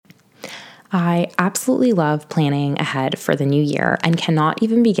I absolutely love planning ahead for the new year and cannot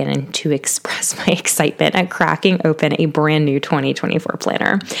even begin to express my excitement at cracking open a brand new 2024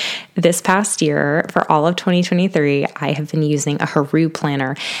 planner. This past year, for all of 2023, I have been using a Haru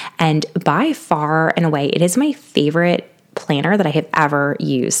planner, and by far and away, it is my favorite planner that I have ever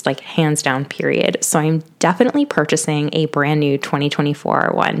used, like hands down, period. So I'm definitely purchasing a brand new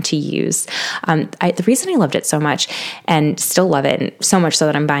 2024 one to use. The reason I loved it so much and still love it, and so much so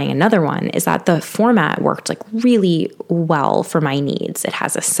that I'm buying another one, is that the format worked like really well for my needs. It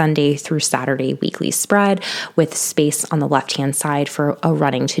has a Sunday through Saturday weekly spread with space on the left-hand side for a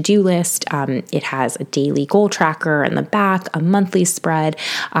running to-do list. It has a daily goal tracker in the back, a monthly spread,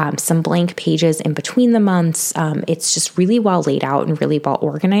 some blank pages in between the months. It's just really well laid out and really well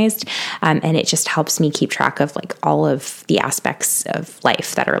organized. And it just helps me keep track of like all of the aspects of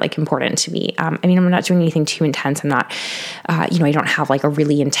life that are like important to me. I'm not doing anything too intense. I'm not, I don't have like a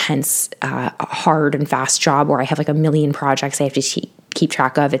really intense, hard and fast job where I have like a million projects I have to keep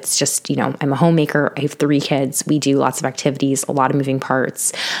track of. It's just, I'm a homemaker. I have 3 kids. We do lots of activities, a lot of moving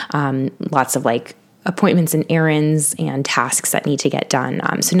parts, lots of like appointments and errands and tasks that need to get done.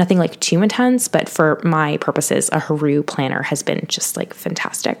 So nothing like too intense, but for my purposes, a Haru planner has been just like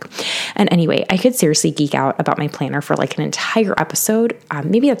fantastic. And anyway, I could seriously geek out about my planner for like an entire episode.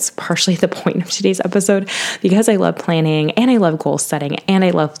 Maybe that's partially the point of today's episode, because I love planning and I love goal setting and I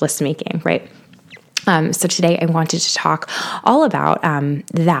love list making, right? So today I wanted to talk all about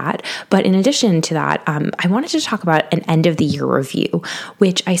that. But in addition to that, I wanted to talk about an end of the year review,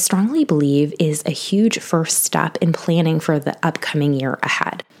 which I strongly believe is a huge first step in planning for the upcoming year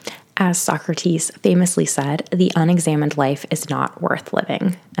ahead. As Socrates famously said, the unexamined life is not worth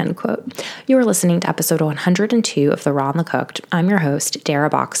living, end quote. You are listening to episode 102 of The Raw and the Cooked. I'm your host, Dara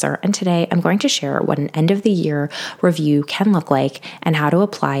Boxer, and today I'm going to share what an end of the year review can look like and how to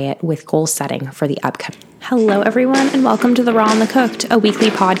apply it with goal setting for the upcoming. Hello, everyone, and welcome to The Raw and the Cooked, a weekly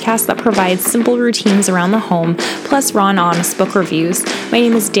podcast that provides simple routines around the home, plus raw and honest book reviews. My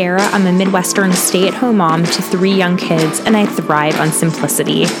name is Dara. I'm a Midwestern stay-at-home mom to 3 young kids, and I thrive on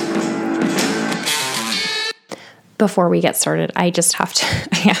simplicity. Before we get started, I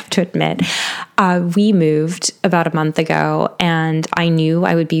have to admit, we moved about a month ago, and I knew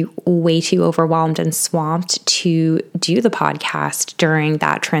I would be way too overwhelmed and swamped to do the podcast during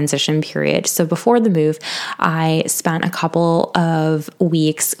that transition period. So before the move, I spent a couple of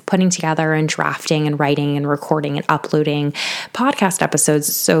weeks putting together and drafting and writing and recording and uploading podcast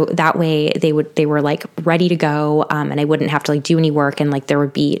episodes. So that way they were like ready to go, and I wouldn't have to like do any work, and like there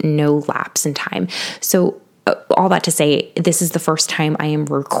would be no lapse in time. So all that to say, this is the first time I am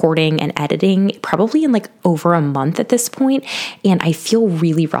recording and editing probably in like over a month at this point, and I feel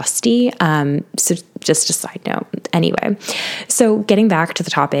really rusty. So just a side note. Anyway, so getting back to the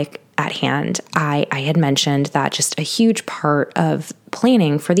topic at hand, I had mentioned that just a huge part of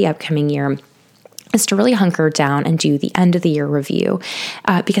planning for the upcoming year is to really hunker down and do the end of the year review,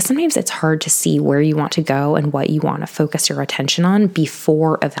 because sometimes it's hard to see where you want to go and what you want to focus your attention on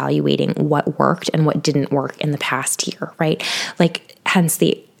before evaluating what worked and what didn't work in the past year, right? Like, hence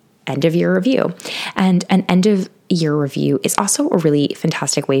the end of year review. And an end of year review is also a really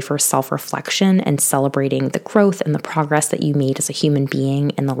fantastic way for self-reflection and celebrating the growth and the progress that you made as a human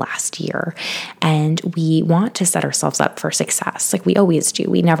being in the last year. And we want to set ourselves up for success, like we always do.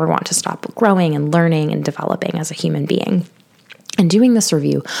 We never want to stop growing and learning and developing as a human being. And doing this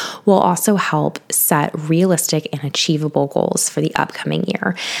review will also help set realistic and achievable goals for the upcoming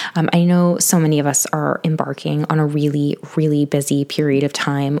year. I know so many of us are embarking on a really, really busy period of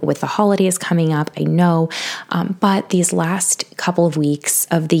time with the holidays coming up, I know, but these last couple of weeks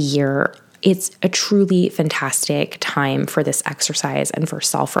of the year, it's a truly fantastic time for this exercise and for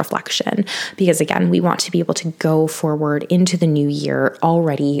self-reflection, because again, we want to be able to go forward into the new year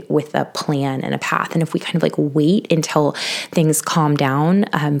already with a plan and a path. And if we kind of like wait until things calm down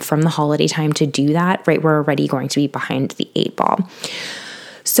from the holiday time to do that, right, we're already going to be behind the 8 ball.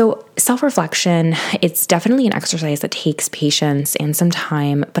 So self-reflection, it's definitely an exercise that takes patience and some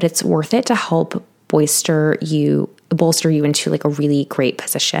time, but it's worth it to help bolster you into like a really great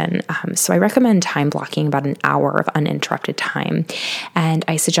position. So I recommend time blocking about an hour of uninterrupted time. And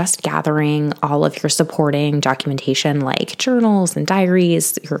I suggest gathering all of your supporting documentation like journals and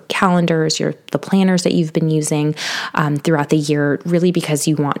diaries, your calendars, the planners that you've been using throughout the year, really because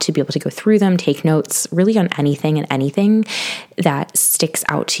you want to be able to go through them, take notes really on anything that sticks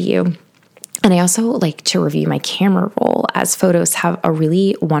out to you. And I also like to review my camera roll, as photos have a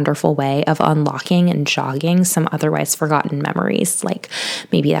really wonderful way of unlocking and jogging some otherwise forgotten memories, like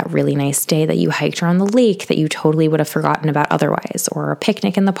maybe that really nice day that you hiked around the lake that you totally would have forgotten about otherwise, or a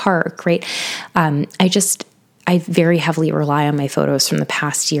picnic in the park, right? I very heavily rely on my photos from the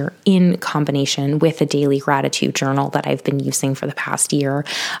past year in combination with a daily gratitude journal that I've been using for the past year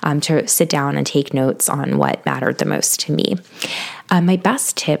to sit down and take notes on what mattered the most to me. My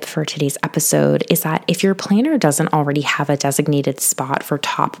best tip for today's episode is that if your planner doesn't already have a designated spot for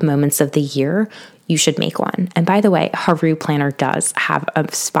top moments of the year, you should make one. And by the way, Haru Planner does have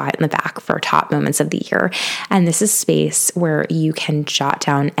a spot in the back for top moments of the year. And this is space where you can jot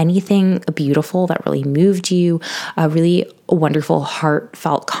down anything beautiful that really moved you, a really wonderful,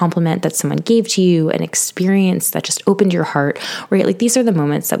 heartfelt compliment that someone gave to you, an experience that just opened your heart, right? Like these are the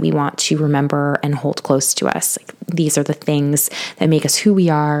moments that we want to remember and hold close to us. Like these are the things that make us who we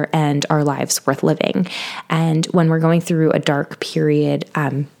are and our lives worth living. And when we're going through a dark period,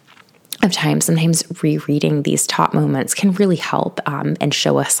 of time, sometimes rereading these top moments can really help and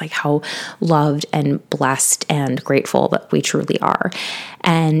show us like how loved and blessed and grateful that we truly are.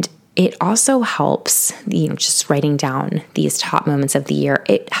 And it also helps, just writing down these top moments of the year,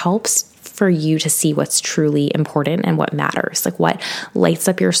 it helps for you to see what's truly important and what matters, like what lights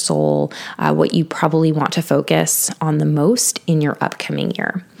up your soul, what you probably want to focus on the most in your upcoming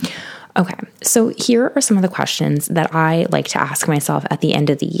year. Okay, so here are some of the questions that I like to ask myself at the end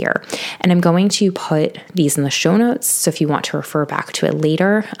of the year. And I'm going to put these in the show notes. So if you want to refer back to it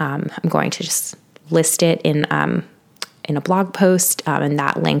later, I'm going to just list it in a blog post, and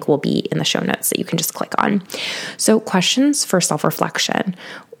that link will be in the show notes that you can just click on. So questions for self-reflection.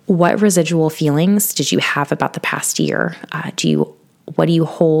 What residual feelings did you have about the past year? What do you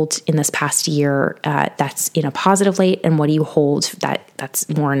hold in this past year that's in a positive light, and what do you hold that's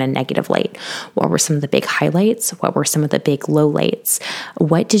more in a negative light? What were some of the big highlights? What were some of the big lowlights?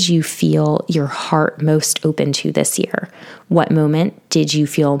 What did you feel your heart most open to this year? What moment did you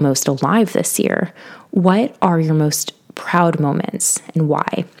feel most alive this year? What are your most proud moments and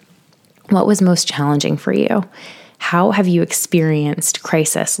why? What was most challenging for you? How have you experienced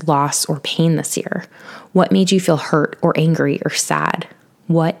crisis, loss, or pain this year? What made you feel hurt or angry or sad?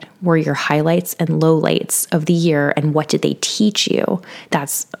 What were your highlights and lowlights of the year, and what did they teach you?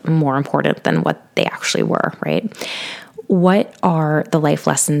 That's more important than what they actually were, right? What are the life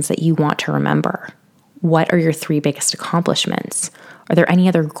lessons that you want to remember? What are your 3 biggest accomplishments? Are there any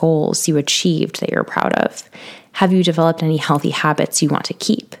other goals you achieved that you're proud of? Have you developed any healthy habits you want to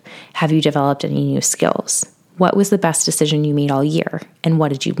keep? Have you developed any new skills? What was the best decision you made all year, and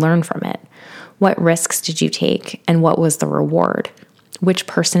what did you learn from it? What risks did you take, and what was the reward? Which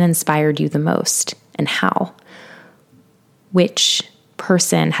person inspired you the most, and how? Which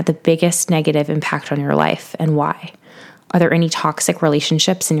person had the biggest negative impact on your life, and why? Are there any toxic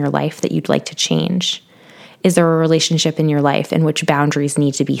relationships in your life that you'd like to change? Is there a relationship in your life in which boundaries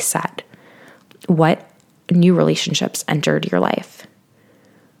need to be set? What new relationships entered your life?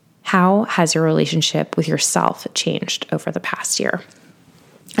 How has your relationship with yourself changed over the past year?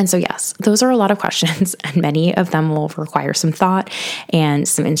 And so, yes, those are a lot of questions, and many of them will require some thought and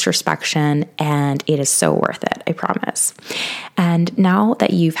some introspection, and it is so worth it, I promise. And now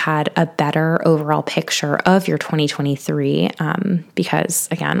that you've had a better overall picture of your 2023, because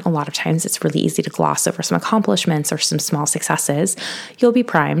again, a lot of times it's really easy to gloss over some accomplishments or some small successes, you'll be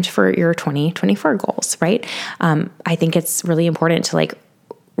primed for your 2024 goals, right? I think it's really important to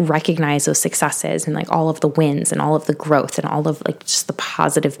recognize those successes and all of the wins and all of the growth and all of just the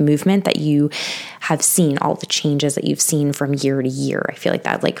positive movement that you have seen, all the changes that you've seen from year to year. I feel like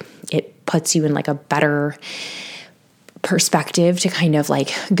that it puts you in a better perspective to kind of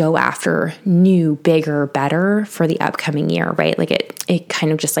go after new, bigger, better for the upcoming year, right? It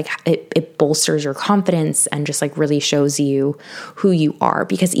kind of just it bolsters your confidence and just really shows you who you are.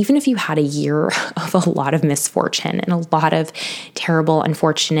 Because even if you had a year of a lot of misfortune and a lot of terrible,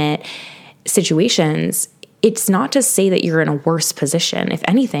 unfortunate situations, it's not to say that you're in a worse position. If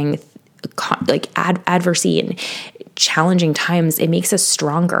anything, adversity and challenging times, it makes us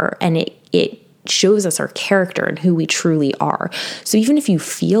stronger, and it shows us our character and who we truly are. So even if you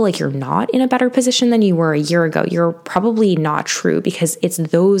feel like you're not in a better position than you were a year ago, you're probably not true, because it's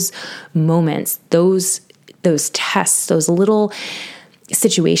those moments, those tests, those little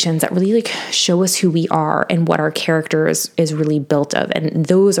situations that really show us who we are and what our character is really built of. And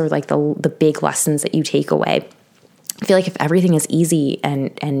those are the big lessons that you take away. I feel like if everything is easy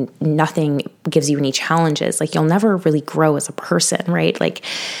and nothing gives you any challenges, you'll never really grow as a person, right?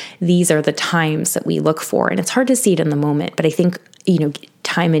 These are the times that we look for, and it's hard to see it in the moment, but I think,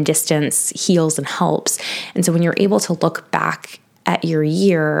 time and distance heals and helps. And so when you're able to look back at your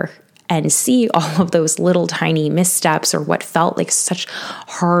year and see all of those little tiny missteps or what felt like such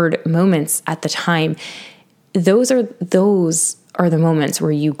hard moments at the time, those are the moments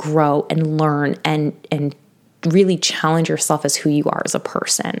where you grow and learn and really challenge yourself as who you are as a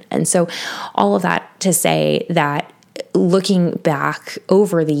person. And so all of that to say that looking back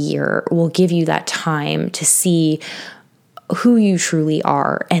over the year will give you that time to see who you truly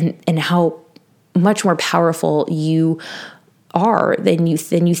are and how much more powerful you are than you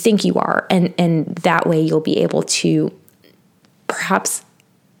think you are. And that way you'll be able to perhaps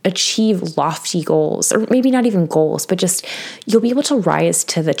achieve lofty goals, or maybe not even goals, but just you'll be able to rise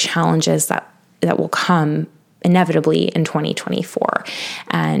to the challenges that will come inevitably in 2024.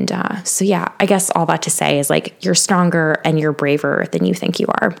 And so yeah, I guess all that to say is like you're stronger and you're braver than you think you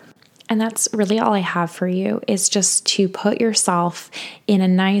are. And that's really all I have for you, is just to put yourself in a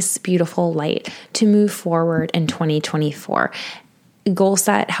nice, beautiful light to move forward in 2024. Goal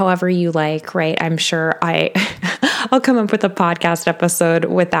set however you like, right? I'm sure I'll come up with a podcast episode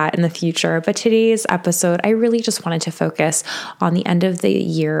with that in the future. But today's episode, I really just wanted to focus on the end of the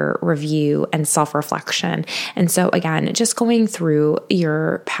year review and self-reflection. And so again, just going through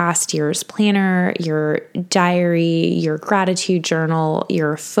your past year's planner, your diary, your gratitude journal,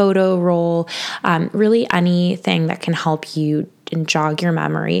 your photo roll, really anything that can help you and jog your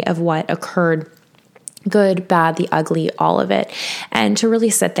memory of what occurred, good, bad, the ugly, all of it, and to really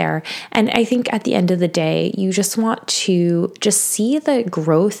sit there. And I think at the end of the day, you just want to just see the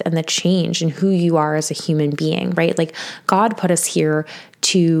growth and the change in who you are as a human being, right? Like God put us here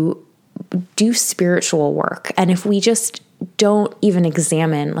to do spiritual work. And if we just don't even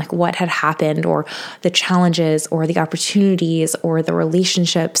examine like what had happened or the challenges or the opportunities or the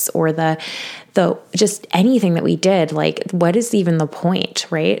relationships or the just anything that we did, like what is even the point,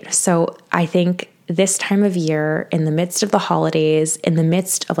 right? So I think this time of year, in the midst of the holidays, in the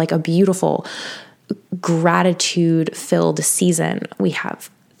midst of like a beautiful gratitude-filled season, we have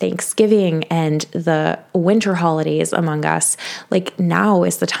Thanksgiving and the winter holidays among us. Like now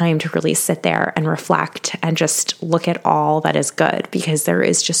is the time to really sit there and reflect and just look at all that is good, because there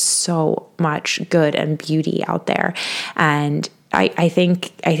is just so much good and beauty out there. And I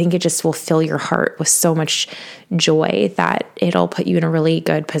think it just will fill your heart with so much joy that it'll put you in a really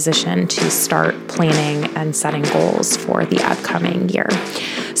good position to start planning and setting goals for the upcoming year.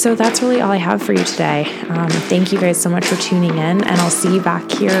 So that's really all I have for you today. Thank you guys so much for tuning in, and I'll see you back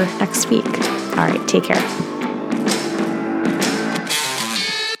here next week. All right, take care.